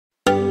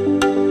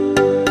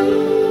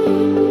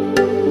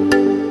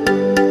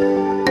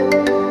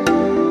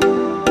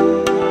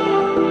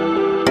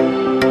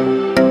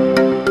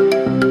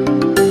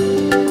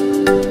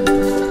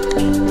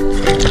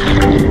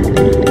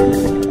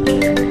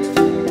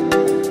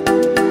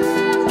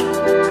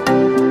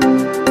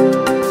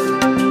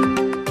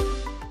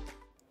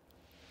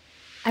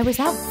was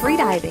out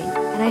freediving,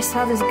 and I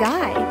saw this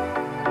guy,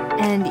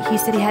 and he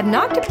said he had an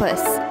octopus.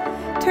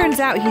 Turns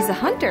out he's a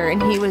hunter, and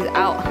he was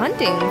out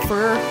hunting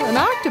for an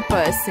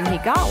octopus, and he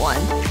got one.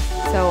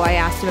 So I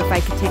asked him if I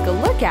could take a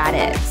look at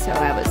it. So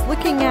I was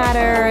looking at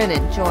her and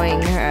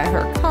enjoying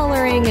her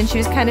coloring, and she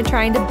was kind of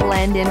trying to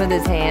blend in with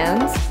his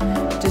hands,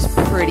 which is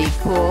pretty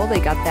cool. They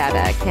got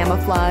that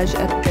camouflage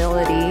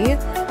ability,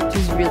 which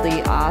is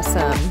really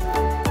awesome.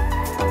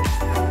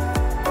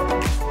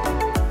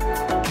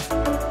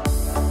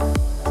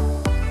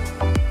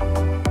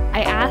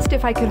 I asked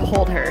if I could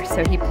hold her,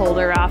 so he pulled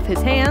her off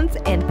his hands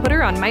and put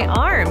her on my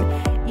arm.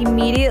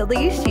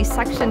 Immediately, she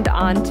suctioned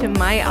onto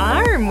my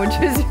arm, which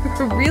was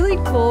a really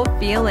cool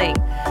feeling.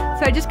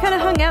 So I just kind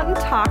of hung out and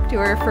talked to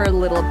her for a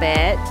little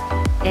bit,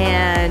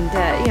 and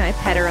you know, I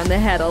pet her on the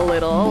head a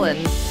little,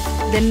 and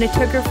then I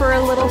took her for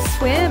a little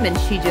swim, and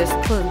she just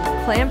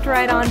clamped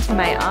right onto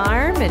my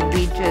arm, and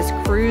we just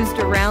cruised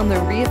around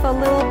the reef a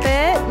little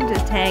bit,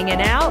 just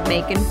hanging out,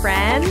 making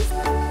friends.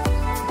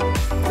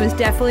 It was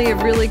definitely a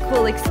really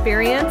cool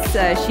experience.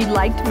 She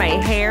liked my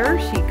hair.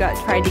 She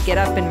tried to get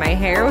up in my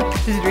hair,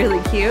 which is really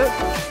cute.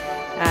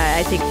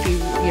 I think she,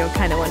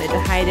 kind of wanted to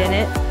hide in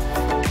it.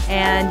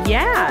 And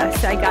yeah,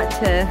 so I got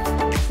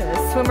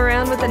to swim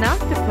around with an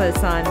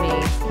octopus on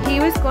me. He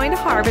was going to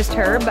harvest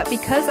her, but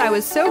because I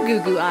was so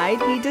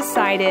goo-goo-eyed, he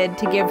decided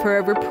to give her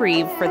a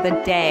reprieve for the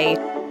day.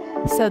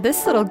 So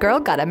this little girl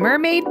got a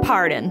mermaid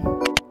pardon.